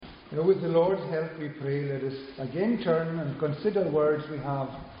With the Lord's help, we pray, let us again turn and consider words we have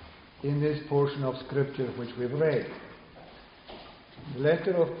in this portion of Scripture which we've read. The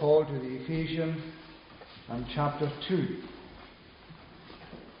letter of Paul to the Ephesians and chapter 2.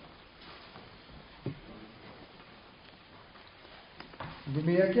 We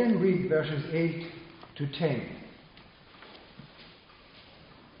may again read verses 8 to 10.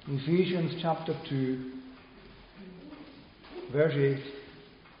 Ephesians chapter 2, verse 8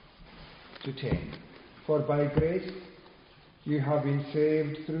 to 10. For by grace you have been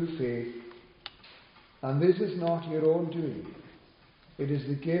saved through faith, and this is not your own doing. It is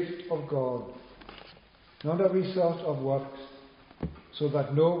the gift of God, not a result of works, so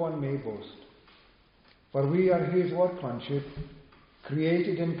that no one may boast. For we are his workmanship,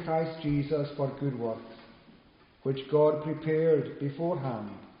 created in Christ Jesus for good works, which God prepared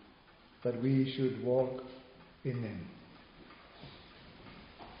beforehand that we should walk in them.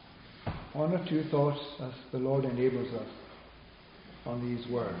 One or two thoughts as the Lord enables us on these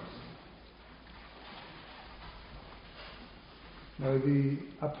words. Now, the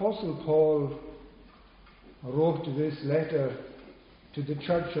Apostle Paul wrote this letter to the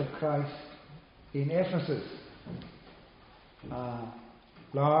Church of Christ in Ephesus, a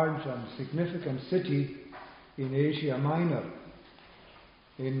large and significant city in Asia Minor,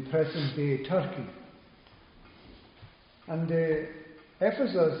 in present-day Turkey. And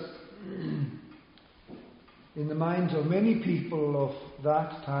Ephesus, in the minds of many people of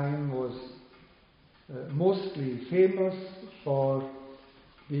that time, was mostly famous for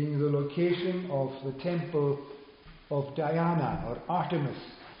being the location of the temple of Diana, or Artemis,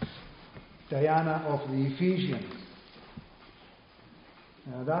 Diana of the Ephesians.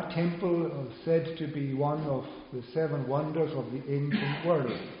 That temple was said to be one of the seven wonders of the ancient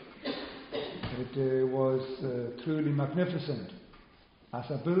world. It was truly magnificent as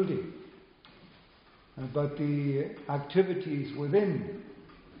a building, but the activities within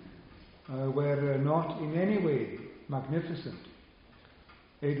were not in any way magnificent.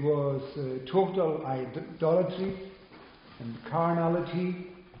 It was total idolatry and carnality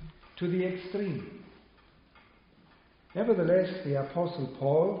to the extreme. Nevertheless, the Apostle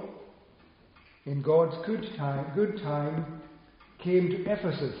Paul, in God's good time, came to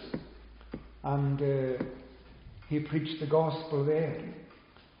Ephesus, and he preached the gospel there.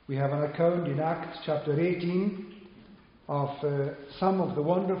 We have an account in Acts chapter 18 of some of the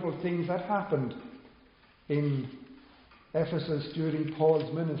wonderful things that happened in Ephesus during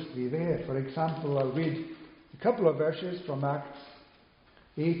Paul's ministry there. For example, I'll read a couple of verses from Acts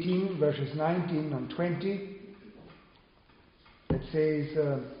 18, verses 19 and 20. It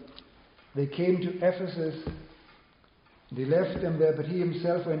says, they came to Ephesus, they left them there, but he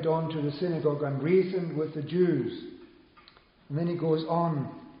himself went on to the synagogue and reasoned with the Jews. And then he goes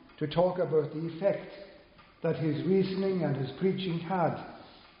on to talk about the effect that his reasoning and his preaching had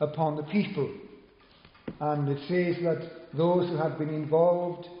upon the people. And it says that those who had been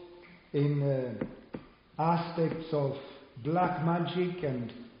involved in aspects of black magic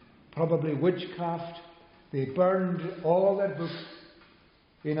and probably witchcraft, they burned all their books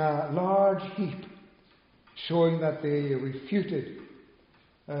in a large heap, showing that they refuted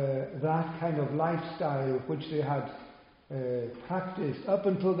that kind of lifestyle which they had practiced up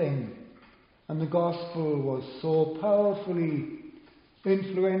until then. And the gospel was so powerfully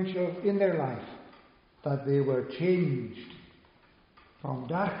influential in their life that they were changed from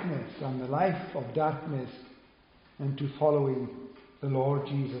darkness and the life of darkness into following the Lord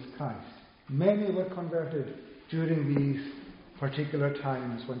Jesus Christ. Many were converted during these particular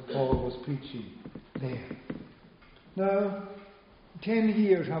times when Paul was preaching there. Now, 10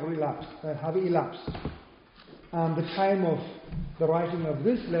 years have elapsed, and the time of the writing of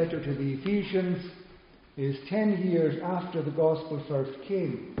this letter to the Ephesians is 10 years after the gospel first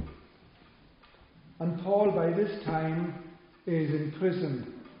came. And Paul, by this time, is in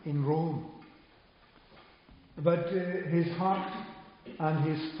prison in Rome. But his heart and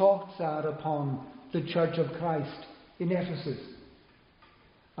his thoughts are upon the Church of Christ in Ephesus.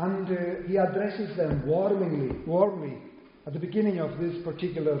 And he addresses them warmly at the beginning of this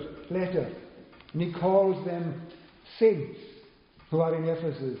particular letter. And he calls them saints who are in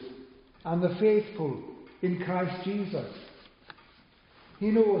Ephesus and the faithful in Christ Jesus. He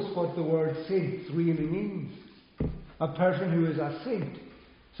knows what the word saints really means. A person who is a saint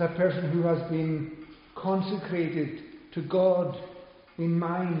is a person who has been consecrated to God in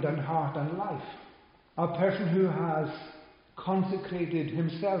mind and heart and life. A person who has consecrated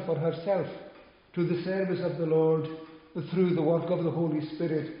himself or herself to the service of the Lord through the work of the Holy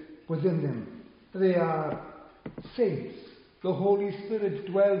Spirit within them. They are saints The Holy Spirit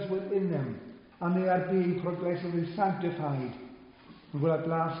dwells within them, and they are being progressively sanctified and will at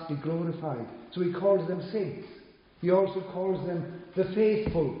last be glorified. So he calls them saints. He also calls them the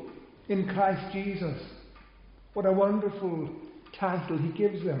faithful in Christ Jesus. What a wonderful title he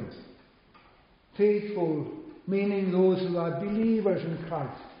gives them. Faithful, meaning those who are believers in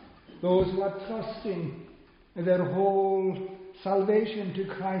Christ, those who are trusting in their whole salvation to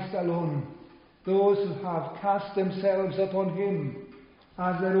Christ alone, those who have cast themselves upon him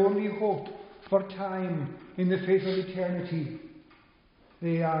as their only hope for time in the face of eternity.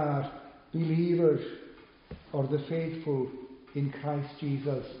 They are believers, or the faithful in Christ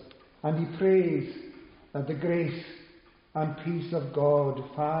Jesus. And he prays that the grace and peace of God,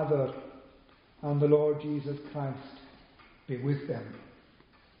 Father, and the Lord Jesus Christ be with them.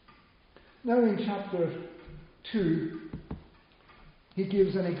 Now in chapter 2, he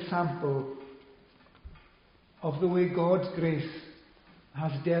gives an example of the way God's grace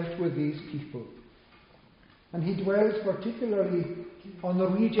has dealt with these people. And he dwells particularly on the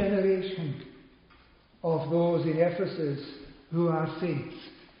regeneration of those in Ephesus who are saints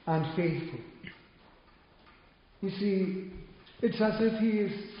and faithful. You see, it's as if he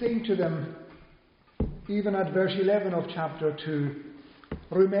is saying to them, even at verse 11 of chapter 2,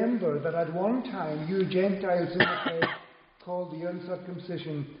 remember that at one time you Gentiles in the flesh called the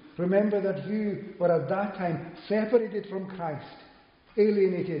uncircumcision, remember that you were at that time separated from Christ,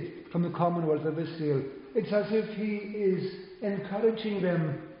 alienated from the commonwealth of Israel. It's as if he is encouraging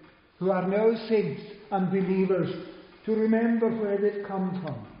them who are now saints and believers to remember where they've come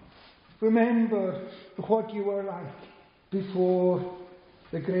from. Remember what you were like before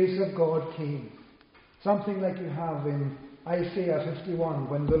the grace of God came. Something like you have in Isaiah 51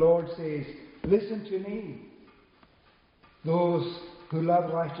 when the Lord says, listen to me, those who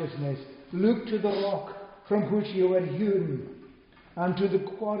love righteousness. Look to the rock from which you were hewn, and to the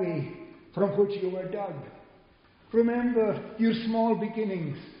quarry from which you were dug. Remember your small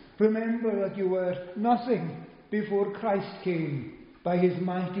beginnings. Remember that you were nothing before Christ came by his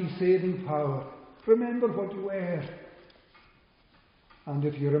mighty saving power. Remember what you were. And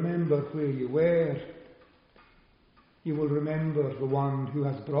if you remember where you were, you will remember the one who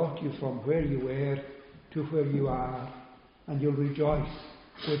has brought you from where you were to where you are, and you'll rejoice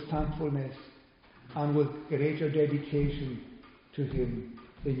with thankfulness and with greater dedication to him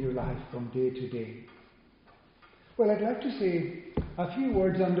in your life from day to day. Well, I'd like to say a few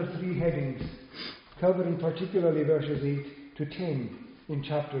words under 3 headings, covering particularly verses 8 to 10 in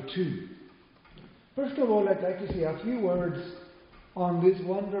chapter 2. First of all, I'd like to say a few words on this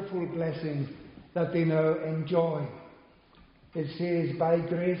wonderful blessing that they now enjoy. It says, by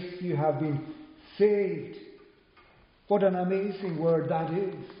grace you have been saved. What an amazing word that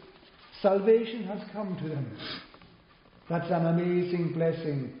is. Salvation has come to them. That's an amazing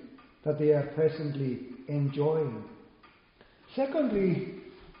blessing that they are presently enjoying. Secondly,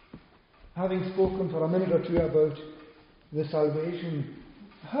 having spoken for a minute or two about the salvation,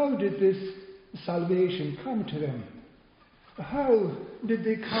 how did this salvation come to them? How did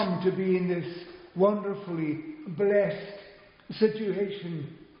they come to be in this wonderfully blessed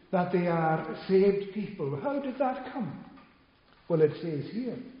situation that they are saved people? How did that come? Well, it says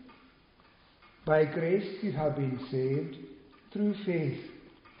here, by grace you have been saved through faith,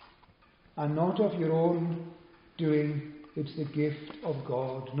 and not of your own doing. It's the gift of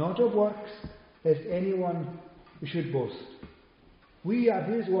God, not of works, lest anyone should boast. We are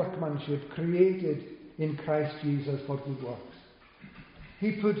his workmanship, created in Christ Jesus for good works.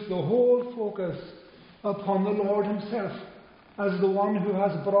 He puts the whole focus upon the Lord himself as the one who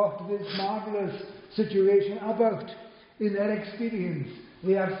has brought this marvellous situation about in their experience.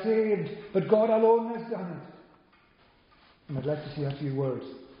 They are saved, but God alone has done it. And I'd like to say a few words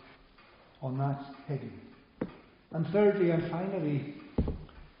on that heading. And thirdly and finally,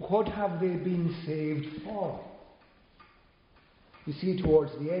 what have they been saved for? You see,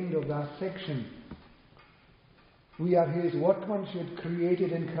 towards the end of that section, we are his workmanship,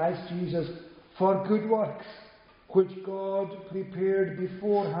 created in Christ Jesus for good works, which God prepared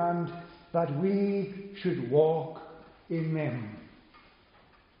beforehand that we should walk in them.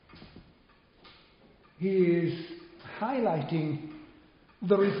 He is highlighting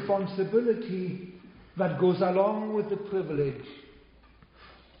the responsibility that goes along with the privilege.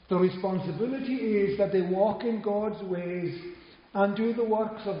 The responsibility is that they walk in God's ways and do the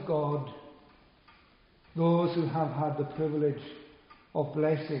works of God. Those who have had the privilege of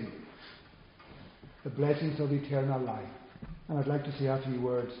blessing, the blessings of eternal life. And I'd like to say a few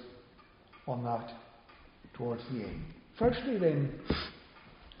words on that towards the end. Firstly then,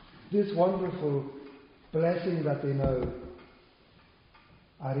 this wonderful blessing that they now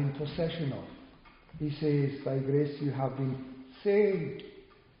are in possession of. He says, by grace you have been saved.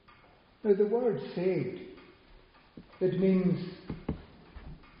 Now the word saved, it means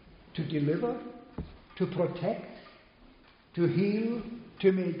to deliver, to protect, to heal,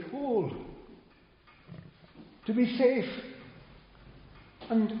 to make whole, to be safe.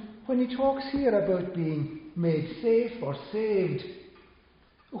 And when he talks here about being made safe or saved,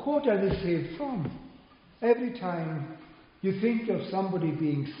 what are they saved from? Every time you think of somebody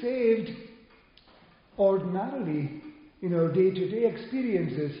being saved, ordinarily, in our day-to-day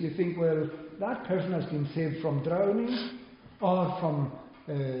experiences, you think, well, that person has been saved from drowning, or from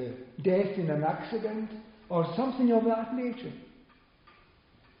death in an accident, or something of that nature.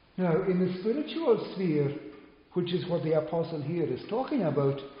 Now, in the spiritual sphere, which is what the apostle here is talking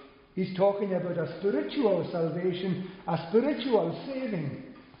about, he's talking about a spiritual salvation, a spiritual saving.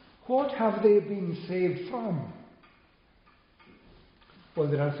 What have they been saved from? Well,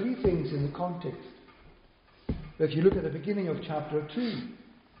 there are three things in the context. If you look at the beginning of chapter 2,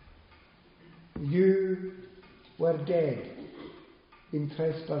 you were dead in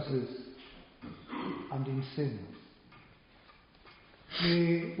trespasses and in sins.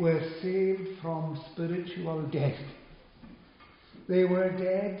 They were saved from spiritual death. They were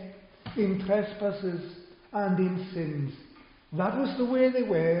dead in trespasses and in sins. That was the way they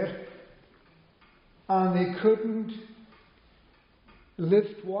were, and they couldn't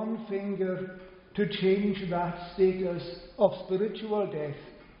lift one finger to change that status of spiritual death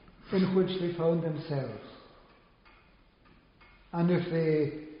in which they found themselves. And if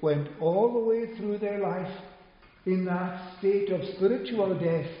they went all the way through their life in that state of spiritual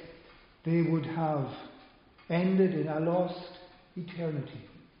death, they would have ended in a lost eternity.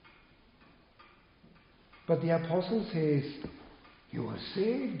 But the apostle says, you were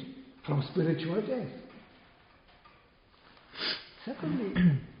saved from spiritual death.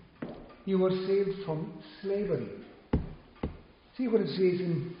 Secondly, you were saved from slavery. See what it says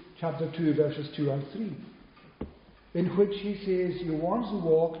in chapter 2, verses 2 and 3, in which he says, you once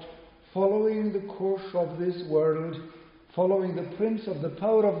walked following the course of this world, following the prince of the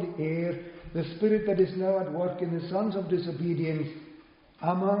power of the air, the spirit that is now at work in the sons of disobedience,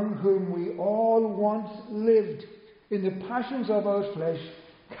 among whom we all once lived in the passions of our flesh,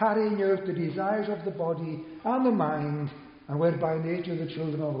 carrying out the desires of the body and the mind, and were by nature the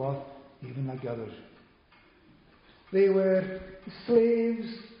children of wrath, even like others. They were slaves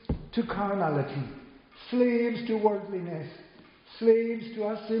to carnality, slaves to worldliness, slaves to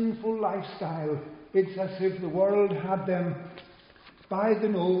a sinful lifestyle. It's as if the world had them by the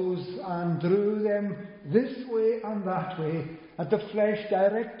nose and drew them this way and that way, that the flesh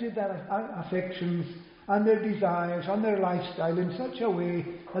directed their affections and their desires and their lifestyle in such a way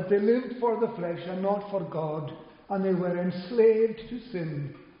that they lived for the flesh and not for God, and they were enslaved to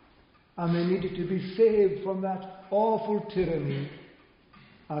sin, and they needed to be saved from that awful tyranny,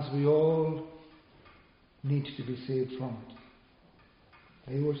 as we all need to be saved from it.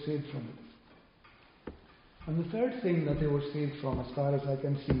 They were saved from it. And the third thing that they were saved from, as far as I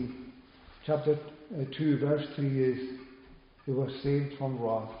can see, chapter 2, verse 3 is, they were saved from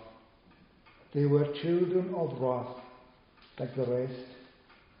wrath. They were children of wrath, like the rest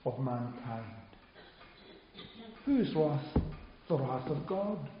of mankind. Whose wrath? The wrath of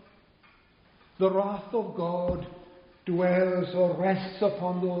God. The wrath of God dwells or rests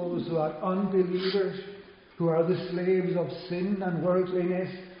upon those who are unbelievers, who are the slaves of sin and worldliness,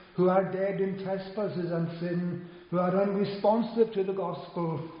 who are dead in trespasses and sin, who are unresponsive to the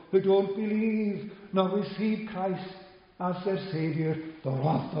gospel, who don't believe nor receive Christ as their Saviour. The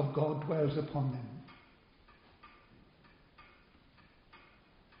wrath of God dwells upon them.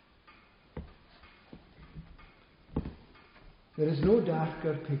 There is no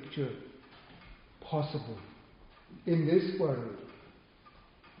darker picture possible in this world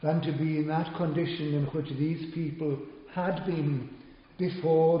than to be in that condition in which these people had been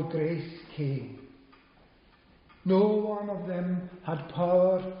before grace came. No one of them had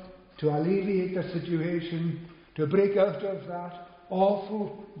power to alleviate the situation, to break out of that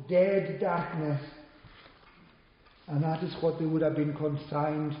awful dead darkness. And that is what they would have been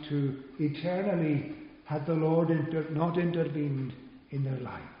consigned to eternally had the Lord not intervened in their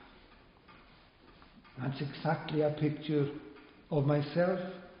life. That's exactly a picture of myself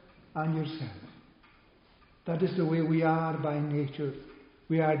and yourself. That is the way we are by nature.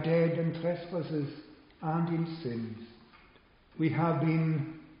 We are dead in trespasses and in sins. We have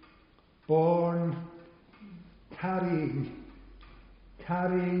been born carrying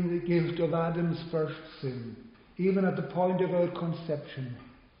the guilt of Adam's first sin. Even at the point of our conception,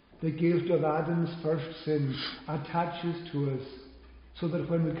 the guilt of Adam's first sin attaches to us. so that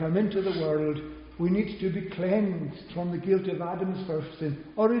when we come into the world, we need to be cleansed from the guilt of Adam's first sin,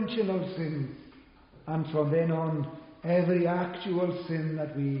 original sin, and from then on, every actual sin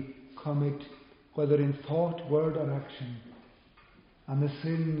that we commit, whether in thought, word, or action. And the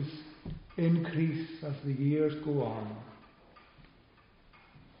sins increase as the years go on.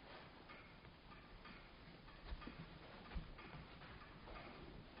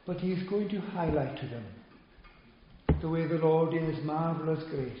 But he is going to highlight to them the way the Lord, in his marvellous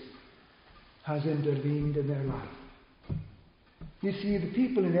grace, has intervened in their life. You see, the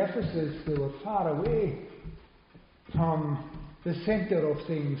people in Ephesus, they were far away from the centre of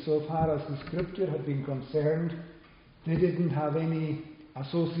things so far as the Scripture had been concerned. They didn't have any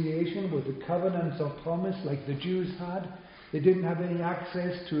association with the covenants of promise like the Jews had. They didn't have any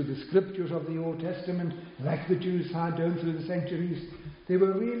access to the Scriptures of the Old Testament like the Jews had down through the centuries. They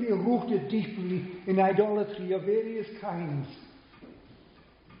were really rooted deeply in idolatry of various kinds.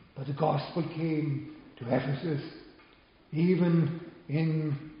 But the gospel came to Ephesus, even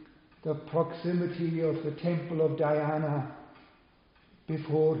in the proximity of the temple of Diana,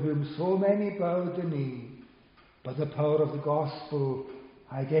 before whom so many bowed the knee. But the power of the gospel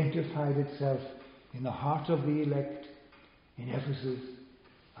identified itself in the heart of the elect in Ephesus,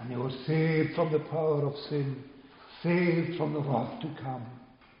 and they were saved from the power of sin, saved from the wrath to come.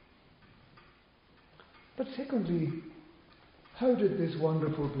 But secondly, how did this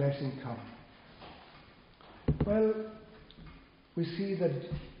wonderful blessing come? Well, we see that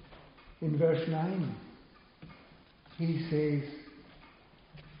in verse 9, he says,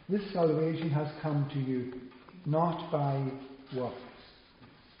 "This salvation has come to you, not by works."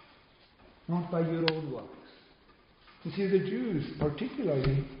 Not by your own works. You see, the Jews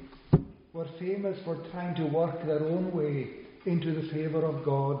particularly were famous for trying to work their own way into the favour of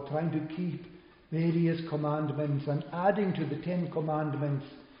God, trying to keep various commandments and adding to the 10 Commandments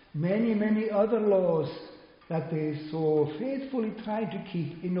many, many other laws that they so faithfully tried to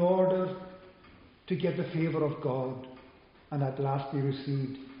keep in order to get the favour of God and at last be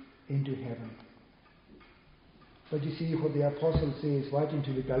received into heaven. But you see what the apostle says, writing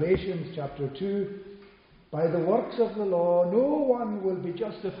to the Galatians chapter 2, "By the works of the law no one will be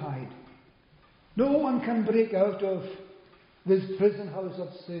justified. No one can break out of this prison house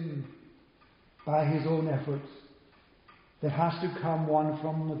of sin by his own efforts. There has to come one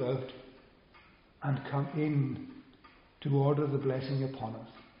from without and come in to order the blessing upon us."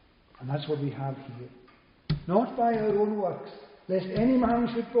 And that's what we have here. Not by our own works, lest any man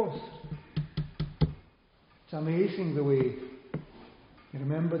should boast. It's amazing the way, you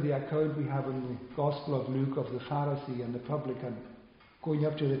remember the account we have in the Gospel of Luke of the Pharisee and the publican going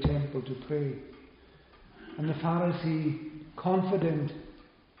up to the temple to pray. And the Pharisee, confident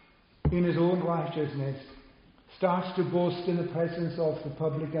in his own righteousness, starts to boast in the presence of the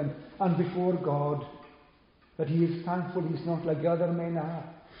publican and before God that he is thankful he's not like other men are.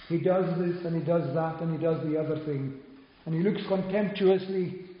 He does this and he does that and he does the other thing. And he looks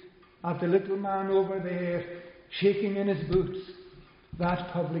contemptuously at the little man over there, shaking in his boots,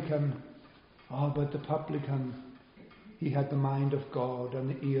 that publican. But the publican, he had the mind of God and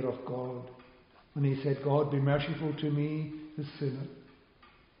the ear of God. And he said, "God, be merciful to me, the sinner."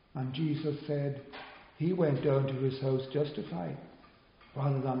 And Jesus said, he went down to his house justified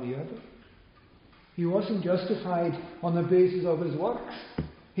rather than the other. He wasn't justified on the basis of his works.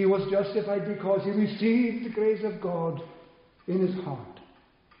 He was justified because he received the grace of God in his heart.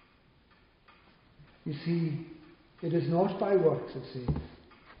 You see, it is not by works, it says,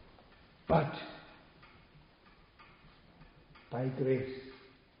 but by grace.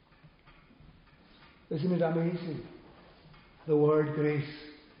 Isn't it amazing? The word grace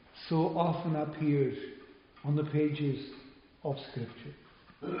so often appears on the pages of Scripture.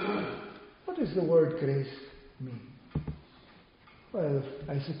 What does the word grace mean? Well,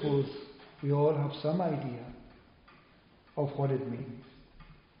 I suppose we all have some idea of what it means.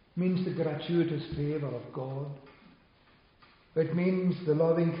 It means the gratuitous favour of God. It means the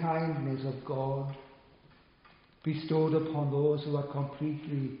loving kindness of God bestowed upon those who are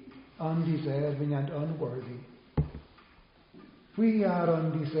completely undeserving and unworthy. We are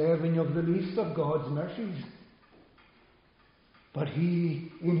undeserving of the least of God's mercies. But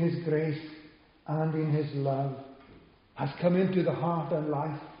He, in His grace and in His love, has come into the heart and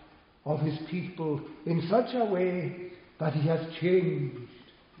life of His people in such a way that He has changed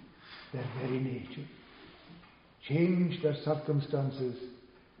their very nature, changed their circumstances,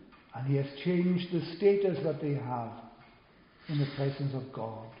 and He has changed the status that they have in the presence of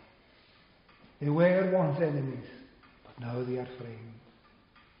God. They were once enemies, but now they are friends.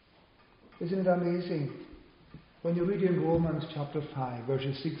 Isn't it amazing When you read in Romans chapter 5,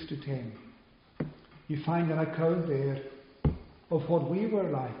 verses 6 to 10, you find an account there of what we were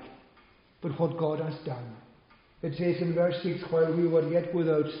like, but what God has done. It says in verse 6, while we were yet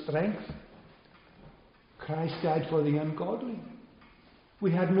without strength, Christ died for the ungodly.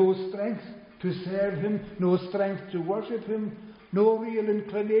 We had no strength to serve Him, no strength to worship Him, no real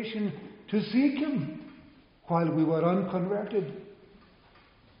inclination to seek Him while we were unconverted.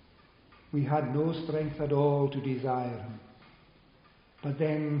 We had no strength at all to desire Him. But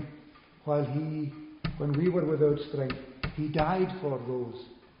then, when we were without strength, He died for those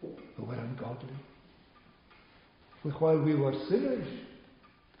who were ungodly. While we were sinners,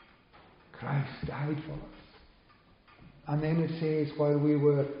 Christ died for us. And then it says, while we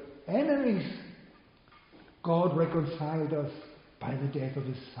were enemies, God reconciled us by the death of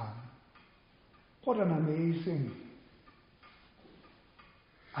His Son. What an amazing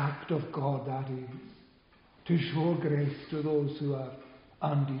act of God that is, to show grace to those who are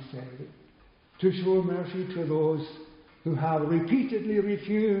undeserving, to show mercy to those who have repeatedly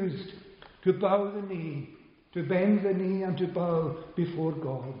refused to bow the knee, to bend the knee and to bow before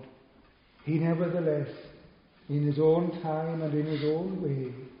God. He nevertheless, in His own time and in His own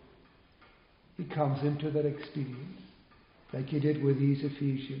way, He comes into their experience, like He did with these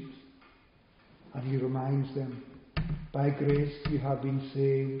Ephesians. And He reminds them, by grace you have been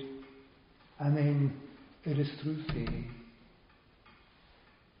saved, and then it is through faith.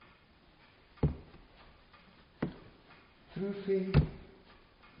 Through faith.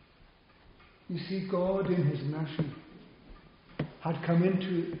 You see, God in His mercy had come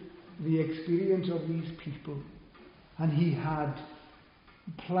into the experience of these people, and He had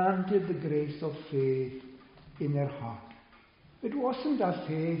planted the grace of faith in their heart. It wasn't a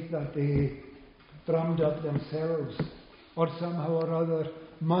faith that they drummed up themselves or somehow or other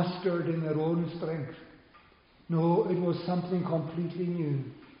mustered in their own strength. No, it was something completely new.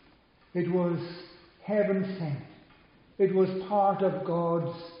 It was heaven sent. It was part of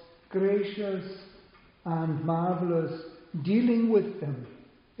God's gracious and marvellous dealing with them,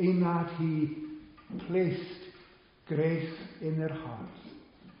 in that He placed grace in their hearts.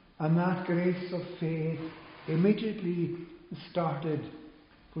 And that grace of faith immediately started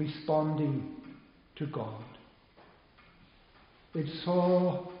responding to God. It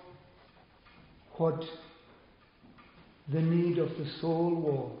saw what the need of the soul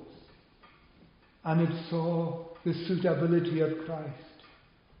was, and it saw the suitability of Christ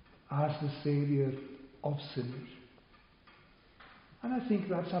as the Saviour of sinners. And I think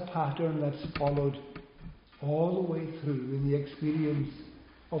that's a pattern that's followed all the way through in the experience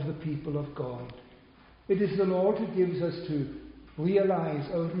of the people of God. It is the Lord who gives us to realize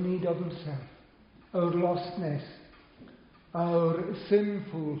our need of Himself, our lostness, our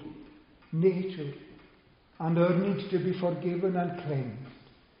sinful nature, and our need to be forgiven and cleansed.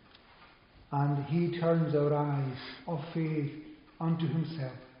 And He turns our eyes of faith unto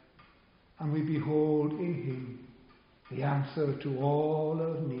Himself, and we behold in Him the answer to all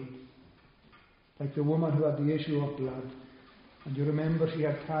our needs. Like the woman who had the issue of blood. And you remember she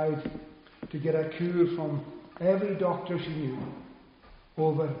had tried to get a cure from every doctor she knew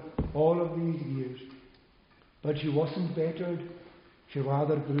over all of these years. But she wasn't bettered, she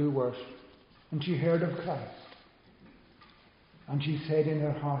rather grew worse. And she heard of Christ. And she said in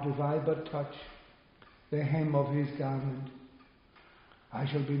her heart, if I but touch the hem of His garment, I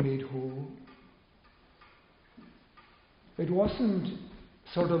shall be made whole. It wasn't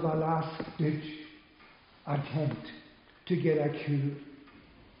sort of a last-ditch attempt to get a cure.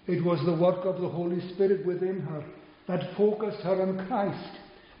 It was the work of the Holy Spirit within her that focused her on Christ,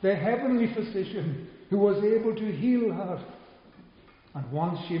 the heavenly physician who was able to heal her. And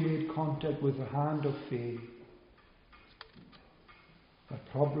once she made contact with the hand of faith, the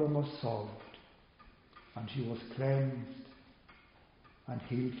problem was solved, and she was cleansed and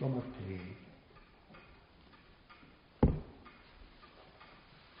healed from her plague.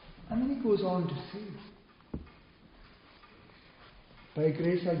 And then he goes on to say, by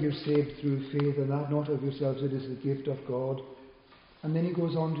grace are you saved through faith, and that not of yourselves, it is the gift of God. And then he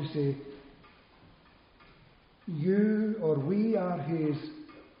goes on to say, you or we are His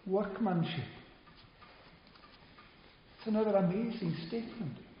workmanship. It's another amazing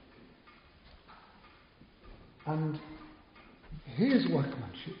statement. And His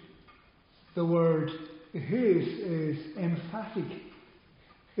workmanship, the word His is emphatic.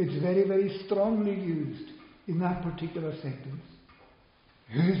 It's very, very strongly used in that particular sentence.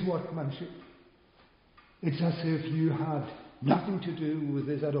 His workmanship. It's as if you had nothing to do with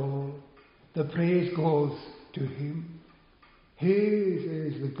this at all. The praise goes to Him. His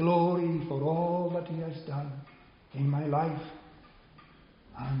is the glory for all that He has done. in my life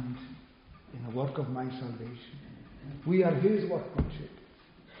and in the work of my salvation. We are His workmanship.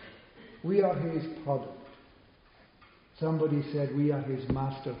 We are His product. Somebody said we are His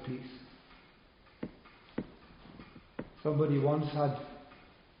masterpiece. Somebody once had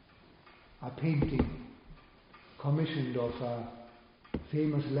a painting commissioned of a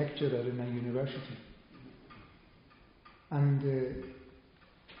famous lecturer in a university. And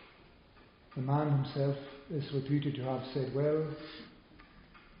the man himself is reputed to have said, well,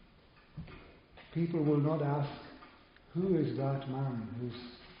 people will not ask, who is that man who's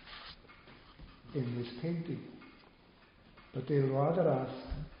in this painting? But they'll rather ask,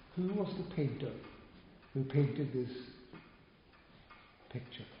 who was the painter who painted this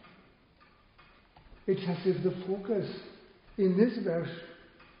picture? It's as if the focus in this verse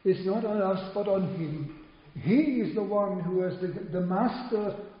is not on us but on Him. He is the one who is the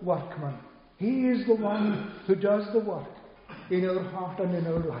master workman. He is the one who does the work in our heart and in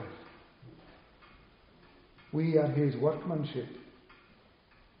our life. We are His workmanship,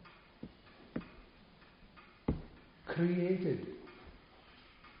 created,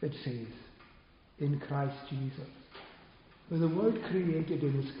 it says, in Christ Jesus. Well, the word created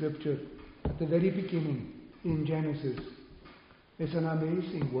in the Scripture at the very beginning in Genesis is an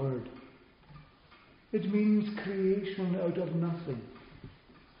amazing word. It means creation out of nothing.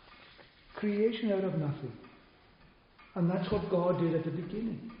 Creation out of nothing. And that's what God did at the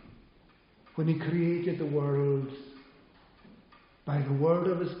beginning. When He created the worlds by the word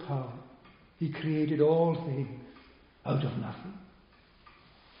of His power, He created all things out of nothing.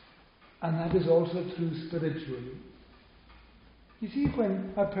 And that is also true spiritually. You see,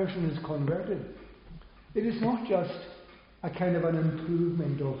 when a person is converted, it is not just a kind of an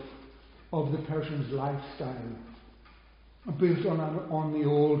improvement of the person's lifestyle, built on the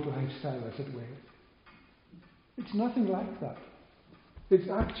old lifestyle, as it were. It's nothing like that. It's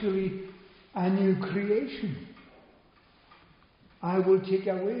actually a new creation. I will take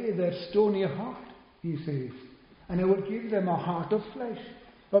away their stony heart, He says, and I will give them a heart of flesh,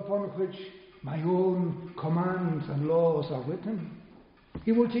 upon which my own commands and laws are written.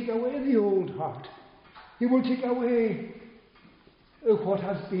 He will take away the old heart. He will take away what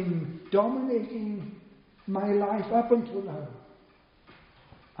has been dominating my life up until now.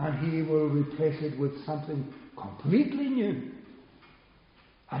 And He will replace it with something completely new.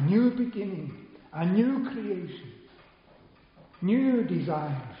 A new beginning, a new creation, new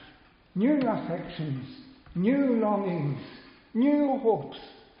desires, new affections, new longings, new hopes,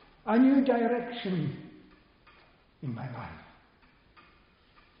 a new direction in my life.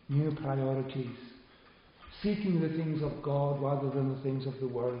 New priorities, seeking the things of God rather than the things of the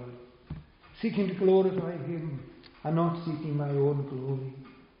world, seeking to glorify Him and not seeking my own glory,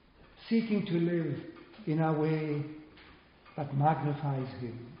 seeking to live in a way that magnifies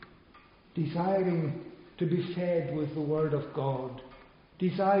Him, desiring to be fed with the Word of God,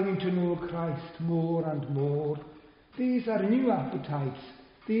 desiring to know Christ more and more. These are new appetites.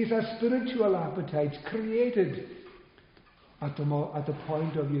 These are spiritual appetites created at the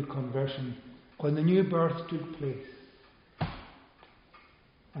point of your conversion, when the new birth took place.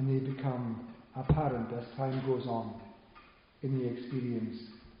 And they become apparent as time goes on in the experience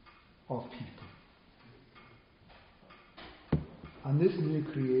of people. And this new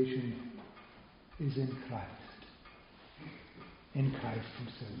creation is in Christ. In Christ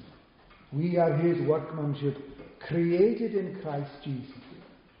Himself. We are His workmanship, created in Christ Jesus.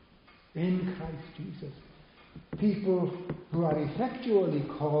 In Christ Jesus. People who are effectually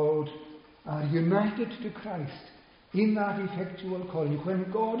called are united to Christ in that effectual calling.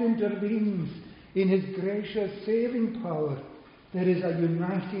 When God intervenes in His gracious saving power, there is a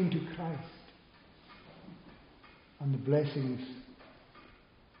uniting to Christ. And the blessings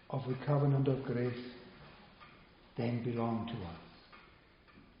of the covenant of grace then belong to us.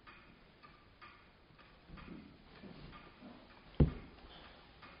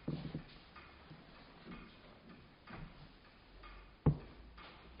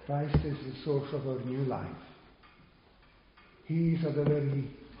 Christ is the source of our new life. He is at the very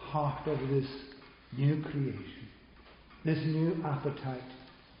heart of this new creation, this new appetite,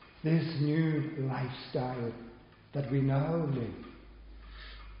 this new lifestyle that we now live.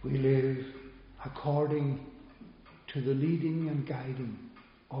 We live according to the leading and guiding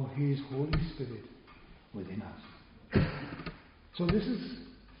of His Holy Spirit within us. So this is,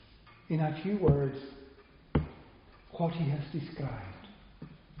 in a few words, what He has described.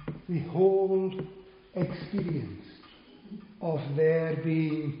 The whole experience of their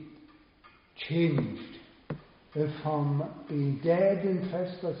being changed from being dead in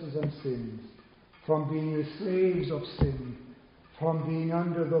trespasses and sins, from being the slaves of sin, from being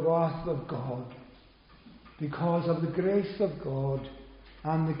under the wrath of God. Because of the grace of God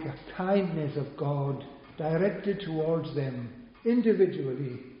and the kindness of God directed towards them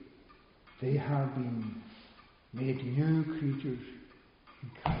individually, they have been made new creatures in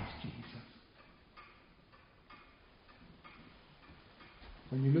Christ Jesus.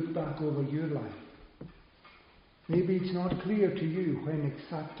 When you look back over your life, maybe it's not clear to you when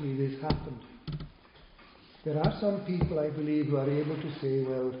exactly this happened. There are some people, I believe, who are able to say,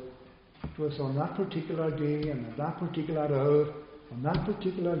 well, it was on that particular day and at that particular hour, on that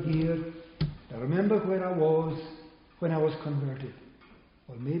particular year, I remember where I was when I was converted.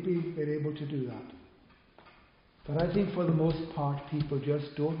 Well, maybe they're able to do that. But I think for the most part, people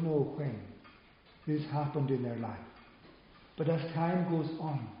just don't know when this happened in their life. But as time goes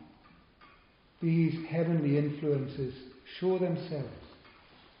on, these heavenly influences show themselves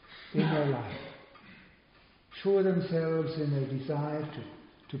in their life. Show themselves in their desire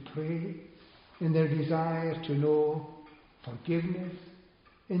to pray, in their desire to know forgiveness,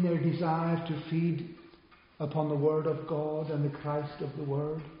 in their desire to feed upon the Word of God and the Christ of the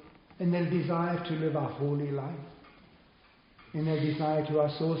Word, in their desire to live a holy life, in their desire to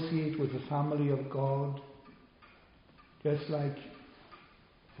associate with the family of God, just like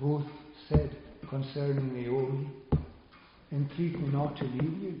Ruth said concerning Naomi, entreat me not to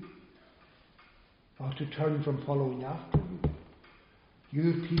leave you, or to turn from following after you.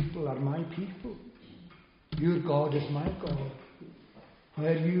 Your people are my people. Your God is my God.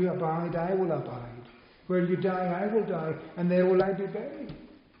 Where you abide, I will abide. Where you die, I will die, and there will I be buried.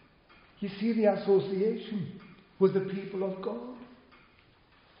 You see the association with the people of God.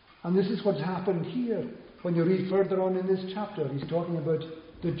 And this is what's happened here. When you read further on in this chapter, he's talking about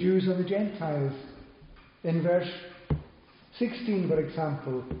the Jews and the Gentiles. In verse 16, for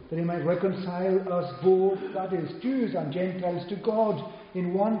example, that he might reconcile us both, that is, Jews and Gentiles, to God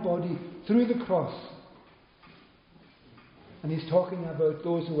in one body through the cross. And he's talking about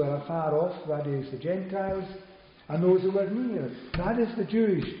those who were afar off, that is, the Gentiles, and those who were near, that is, the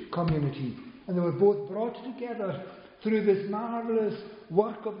Jewish community. And they were both brought together through this marvellous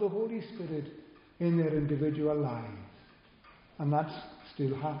work of the Holy Spirit in their individual lives. And that's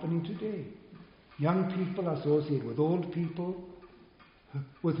still happening today. Young people associate with old people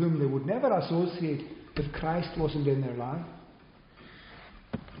with whom they would never associate if Christ wasn't in their life.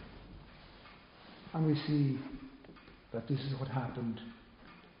 And we see that this is what happened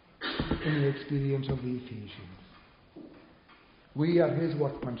in the experience of the Ephesians. We are His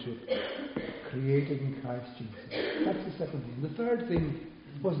workmanship, created in Christ Jesus. That's the second thing. The third thing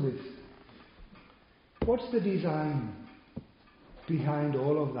was this. What's the design behind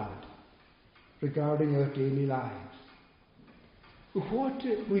all of that regarding our daily lives? What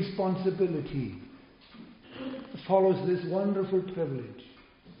responsibility follows this wonderful privilege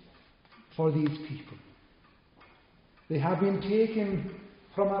for these people? They have been taken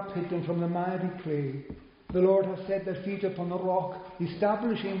from a pit and from the miry clay. The Lord has set their feet upon the rock,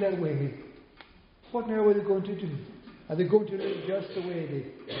 establishing their way. What now are they going to do? Are they going to live just the way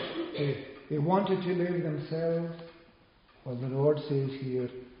they wanted to live themselves? Well, the Lord says here,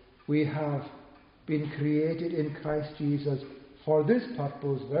 we have been created in Christ Jesus for this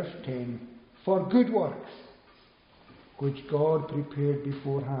purpose, verse 10, for good works, which God prepared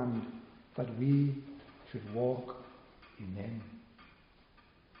beforehand that we should walk in them.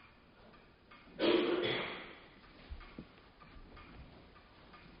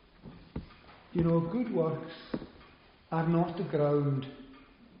 You know, good works are not the ground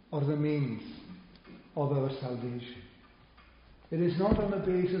or the means of our salvation. It is not on the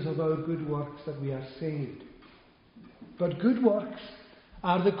basis of our good works that we are saved. But good works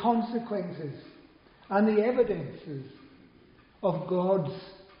are the consequences and the evidences of God's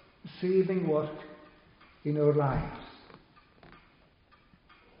saving work in our lives.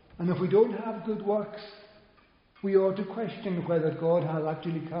 And if we don't have good works, we ought to question whether God has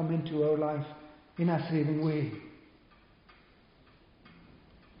actually come into our life in a saving way.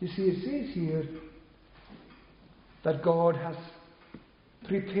 You see, it says here that God has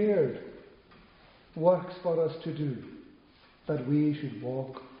prepared works for us to do, that we should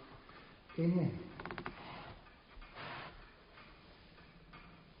walk in them.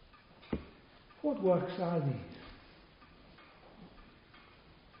 What works are these?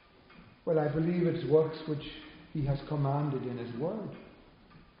 Well, I believe it's works which He has commanded in His Word.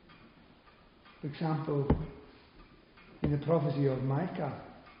 For example, in the prophecy of Micah,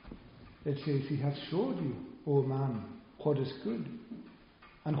 it says, He hath showed you, O man, what is good,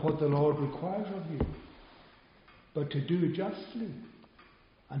 and what the Lord requires of you, but to do justly,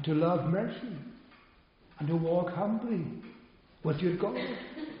 and to love mercy, and to walk humbly with your God.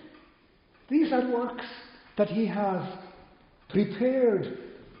 These are works that He has prepared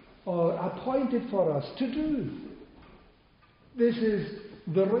or appointed for us to do. This is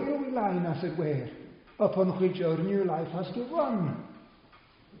the railway line, as it were, upon which our new life has to run.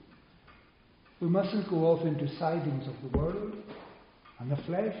 We mustn't go off into sidings of the world and the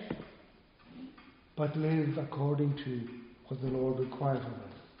flesh, but live according to what the Lord requires of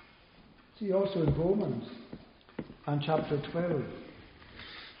us. See also in Romans and chapter 12,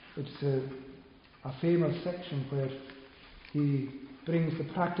 it's a famous section where he brings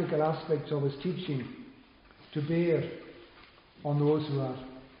the practical aspects of his teaching to bear on those who are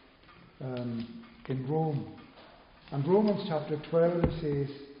in Rome. And Romans chapter 12 says,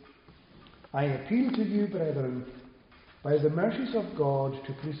 I appeal to you, brethren, by the mercies of God,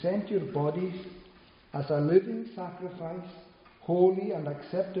 to present your bodies as a living sacrifice, holy and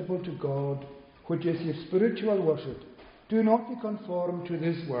acceptable to God, which is your spiritual worship. Do not be conformed to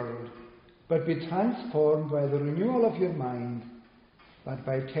this world, but be transformed by the renewal of your mind, that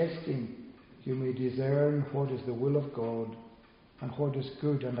by testing you may discern what is the will of God, and what is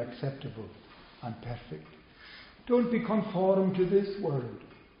good and acceptable and perfect. Don't be conformed to this world.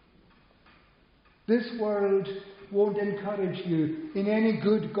 This world won't encourage you in any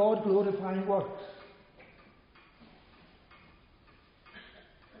good God-glorifying works.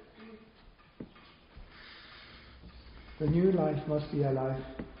 The new life must be a life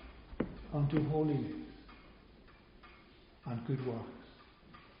unto holiness and good works.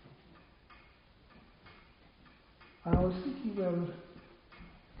 And I was thinking, well,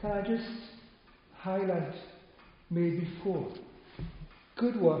 can I just highlight maybe 4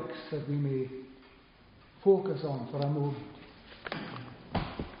 good works that we may focus on for a moment.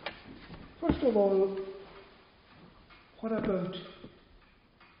 First of all, what about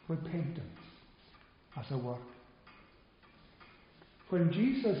repentance as a work? When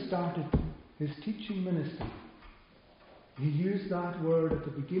Jesus started his teaching ministry, he used that word at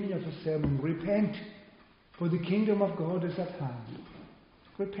the beginning of his sermon, repent, for the kingdom of God is at hand.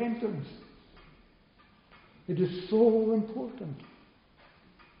 Repentance. It is so important.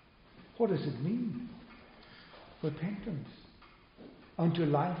 What does it mean? Repentance. Unto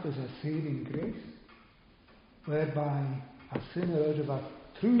life is a saving grace, whereby a sinner, out of a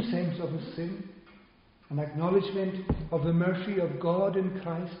true sense of his sin, an acknowledgement of the mercy of God in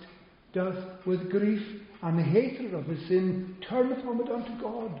Christ, doth with grief and hatred of his sin turn from it unto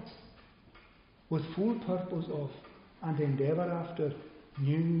God, with full purpose of and endeavour after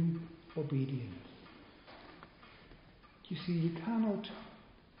new obedience. You see, you cannot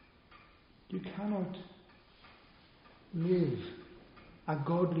live a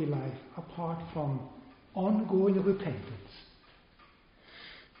godly life apart from ongoing repentance.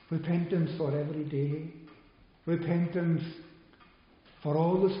 Repentance for every day. Repentance for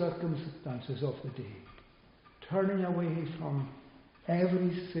all the circumstances of the day. Turning away from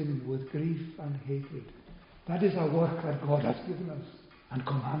every sin with grief and hatred. That is a work that God has given us and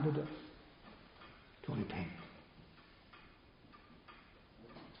commanded us to repent.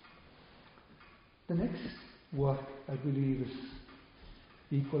 The next work, I believe, is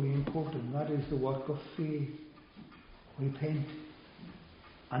equally important. That is the work of faith. Repent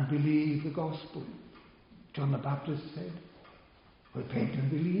and believe the gospel. John the Baptist said, repent and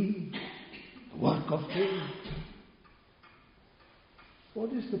believe. The work of faith.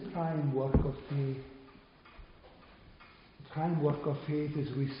 What is the prime work of faith? The prime work of faith is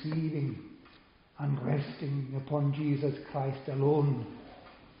receiving and resting upon Jesus Christ alone,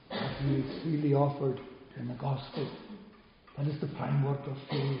 as he is freely offered in the gospel. That is the prime work of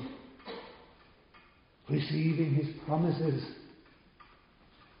faith. Receiving his promises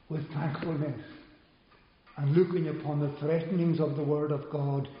with thankfulness and looking upon the threatenings of the Word of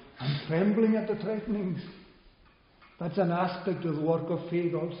God and trembling at the threatenings. That's an aspect of the work of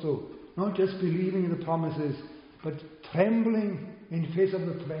faith also. Not just believing in the promises, but trembling in face of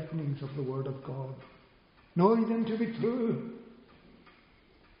the threatenings of the Word of God. Knowing them to be true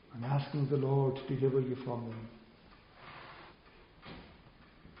and asking the Lord to deliver you from them.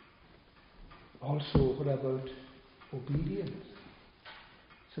 Also, what about obedience?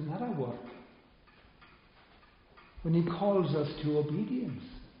 Isn't that a work? When he calls us to obedience,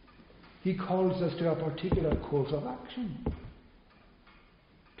 he calls us to a particular course of action.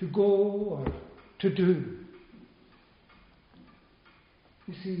 To go or to do.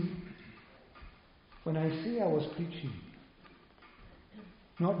 You see, when I say I was preaching,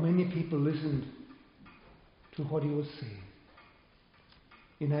 not many people listened to what he was saying.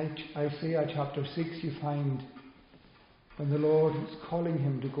 In Isaiah chapter 6 you find when the Lord is calling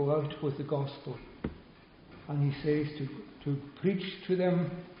him to go out with the gospel, And he says to preach to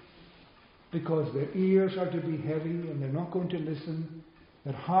them, because their ears are to be heavy and they're not going to listen,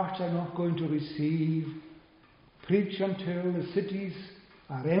 their hearts are not going to receive. Preach until the cities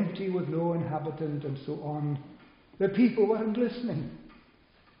are empty with no inhabitant, and so on. The people weren't listening.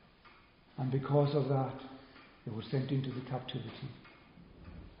 And because of that, they were sent into the captivity.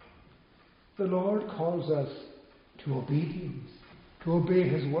 The Lord calls us to obedience, to obey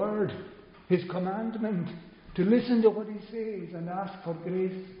His word, His commandment, to listen to what He says and ask for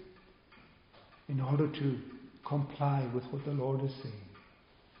grace in order to comply with what the Lord is saying.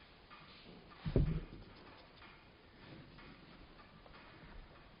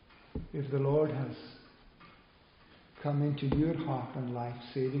 If the Lord has come into your heart and life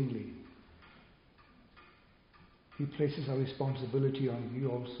savingly, He places a responsibility on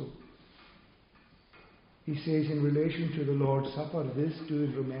you also. He says in relation to the Lord's Supper, this do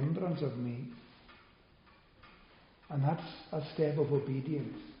in remembrance of me. And that's a step of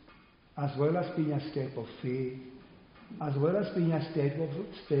obedience, as well as being a step of faith, as well as being a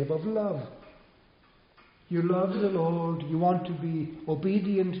step of love. You love the Lord, you want to be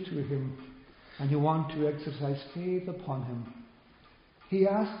obedient to Him, and you want to exercise faith upon Him. He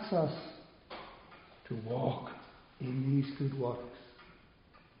asks us to walk in these good works.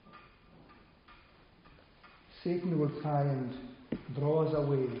 Satan will try and draw us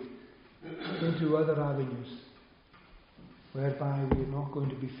away into other avenues whereby we are not going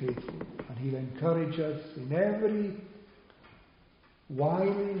to be faithful. And he'll encourage us in every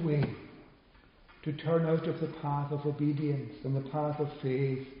wily way to turn out of the path of obedience and the path of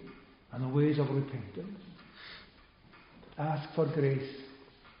faith and the ways of repentance. Ask for grace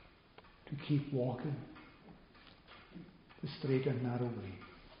to keep walking the straight and narrow way.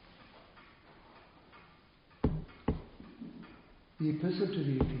 The Epistle to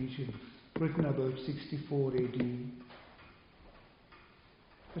the Ephesians, written about 64 AD,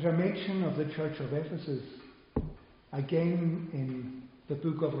 there's a mention of the church of Ephesus again in the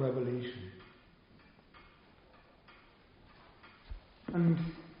book of Revelation. And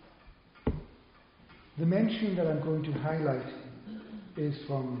the mention that I'm going to highlight is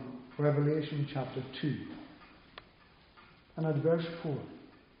from Revelation chapter 2 and at verse 4.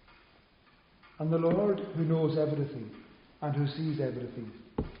 And the Lord, who knows everything and who sees everything,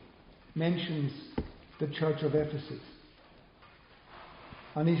 mentions the church of Ephesus.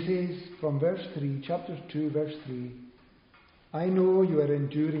 And he says from verse 3, chapter 2, verse 3, I know you are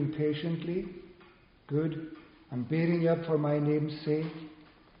enduring patiently, good, and bearing up for my name's sake.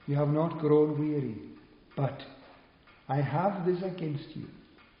 You have not grown weary. But I have this against you,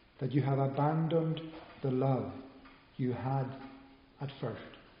 that you have abandoned the love you had at first.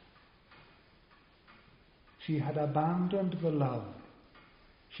 She had abandoned the love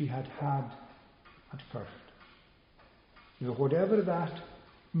she had at first. You know, whatever that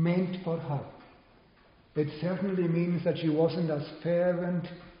meant for her, it certainly means that she wasn't as fervent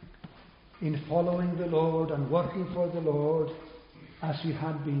in following the Lord and working for the Lord as she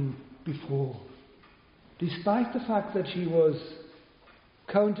had been before. Despite the fact that she was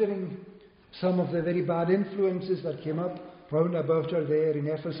countering some of the very bad influences that came up round about her there in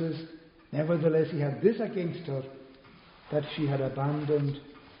Ephesus, nevertheless he had this against her, that she had abandoned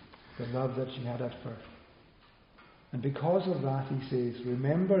the love that she had at first. And because of that, he says,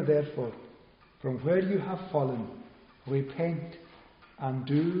 remember therefore, from where you have fallen, repent and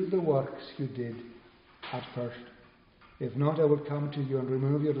do the works you did at first. If not, I will come to you and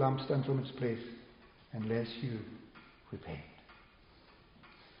remove your lampstand from its place, unless you repent.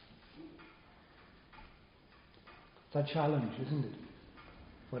 It's a challenge, isn't it?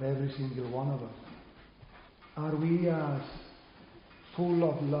 For every single one of us. Are we as full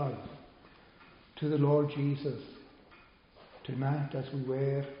of love to the Lord Jesus tonight as we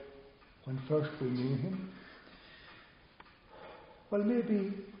were when first we knew Him? Well,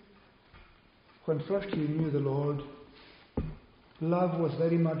 maybe when first you knew the Lord, love was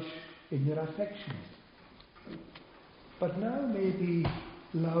very much in your affections. But now maybe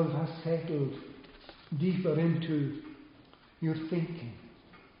love has settled deeper into your thinking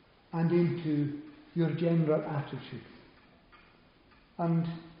and into your general attitude. And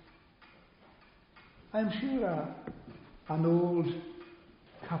I'm sure an old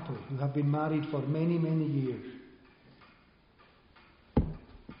couple who have been married for many, many years,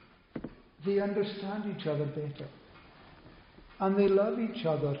 they understand each other better. And they love each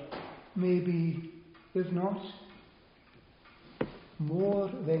other, maybe, if not more,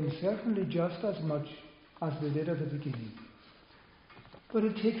 then certainly just as much as they did at the beginning. But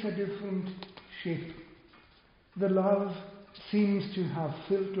it takes a different shape. The love seems to have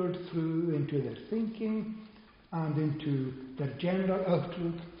filtered through into their thinking, and into their general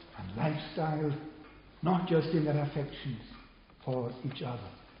outlook and lifestyle, not just in their affections for each other.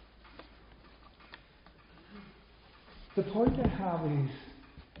 The point I have is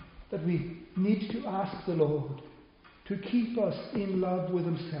that we need to ask the Lord to keep us in love with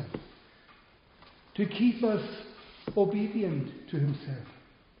Himself, to keep us obedient to Himself,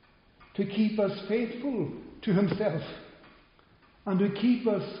 to keep us faithful to Himself, and to keep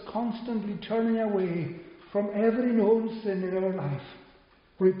us constantly turning away from every known sin in our life,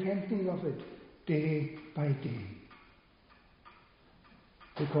 repenting of it day by day.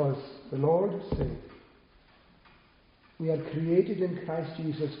 Because the Lord said, we are created in Christ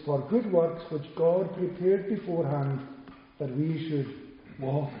Jesus for good works which God prepared beforehand that we should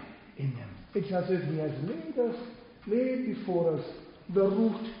walk in them. It's as if He has laid before us the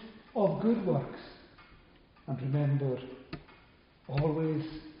route of good works. And remember, always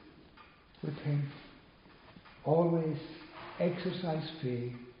repent, always exercise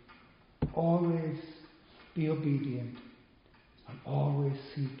faith, always be obedient, and always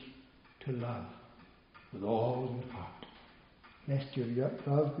seek to love with all your heart, lest your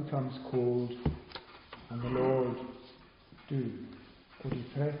love becomes cold and the Lord do what He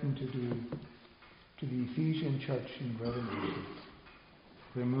threatened to do to the Ephesian church in Revelation: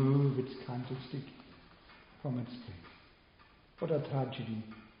 remove its candlestick from its place. What a tragedy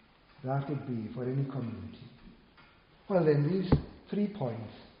that would be for any community. Well then, these 3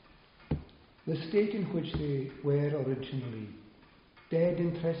 points: the state in which they were originally, dead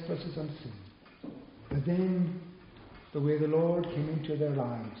in trespasses and sin, but then the way the Lord came into their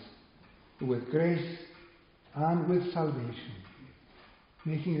lives with grace and with salvation,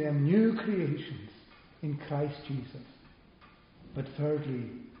 making them new creations in Christ Jesus. But thirdly,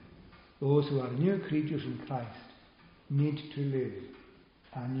 those who are new creatures in Christ need to live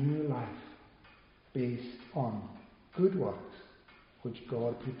a new life based on good works which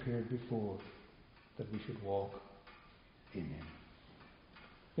God prepared before that we should walk in Him.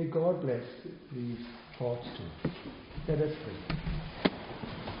 May God bless these thoughts to us. Let us pray.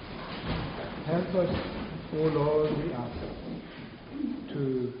 Help us, O Lord, we ask,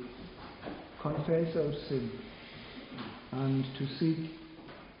 to confess our sin and to seek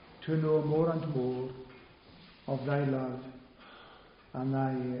to know more and more of Thy love and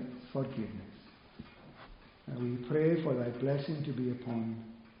Thy forgiveness. And we pray for Thy blessing to be upon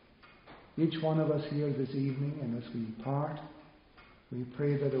each one of us here this evening, and as we part, we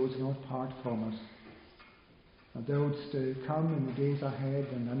pray that Thou wouldst not part from us, and Thou wouldst come in the days ahead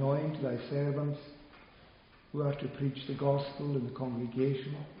and anoint Thy servants who are to preach the gospel in the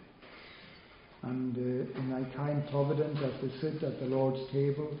congregation. And in Thy kind providence, as they sit at the Lord's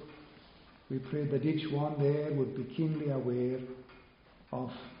table, we pray that each one there would be keenly aware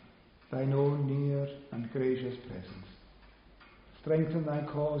of Thine own near and gracious presence. Strengthen Thy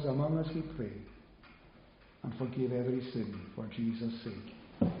cause among us, we pray, and forgive every sin for Jesus' sake.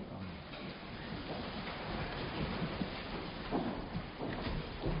 Amen.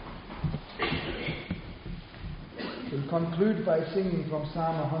 We'll conclude by singing from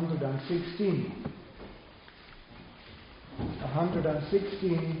Psalm 116.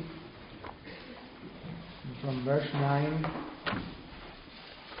 116, from verse 9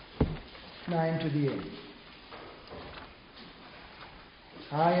 to the end.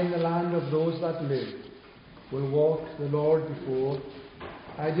 I in the land of those that live will walk the Lord before.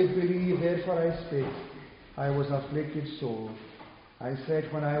 I did believe, therefore I spake. I was afflicted sore. I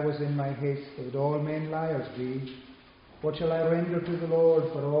said when I was in my haste, that all men liars be. What shall I render to the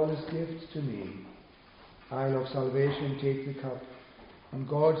Lord for all His gifts to me? I'll of salvation take the cup, on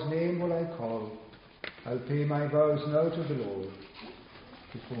God's name will I call. I'll pay my vows now to the Lord,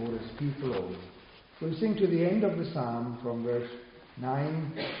 before His people all. We'll sing to the end of the psalm from verse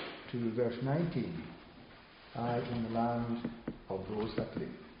 9 to verse 19. I in the land of those that live.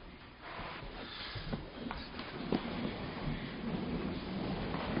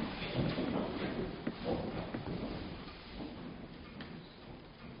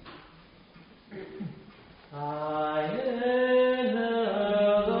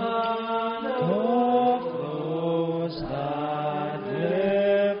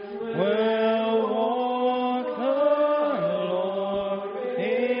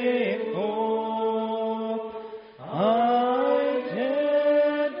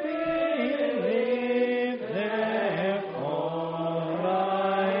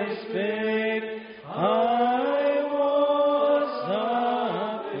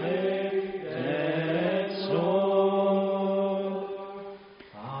 So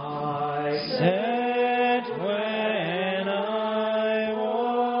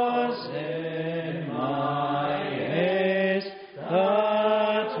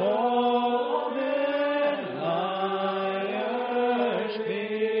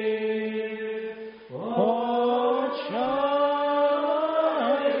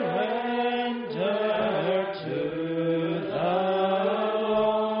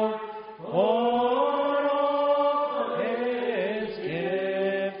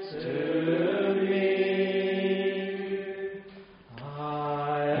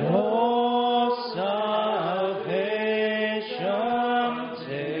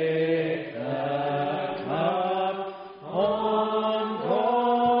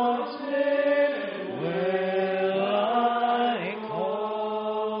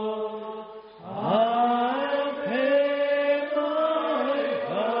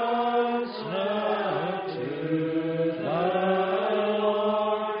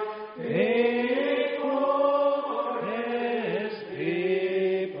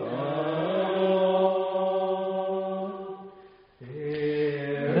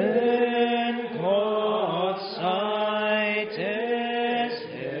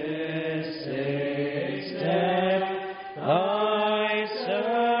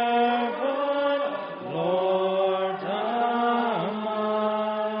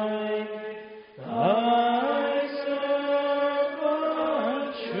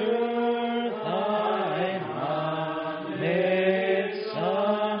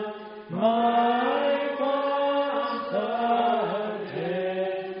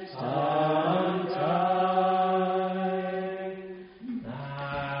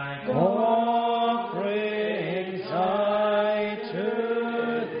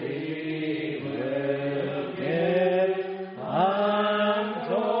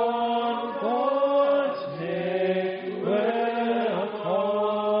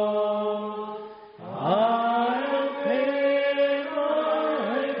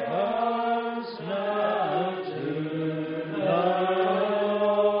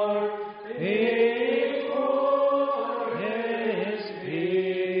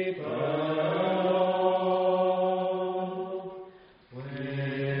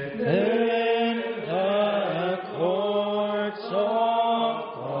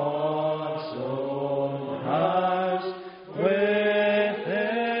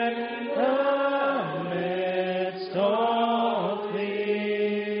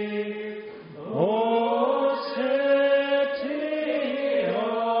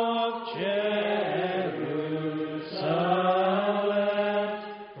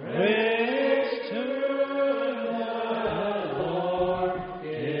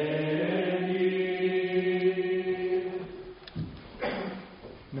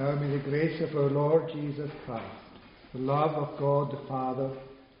grace of our Lord Jesus Christ, the love of God the Father,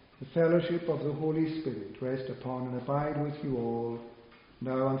 the fellowship of the Holy Spirit rest upon and abide with you all,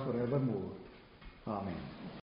 now and forevermore. Amen.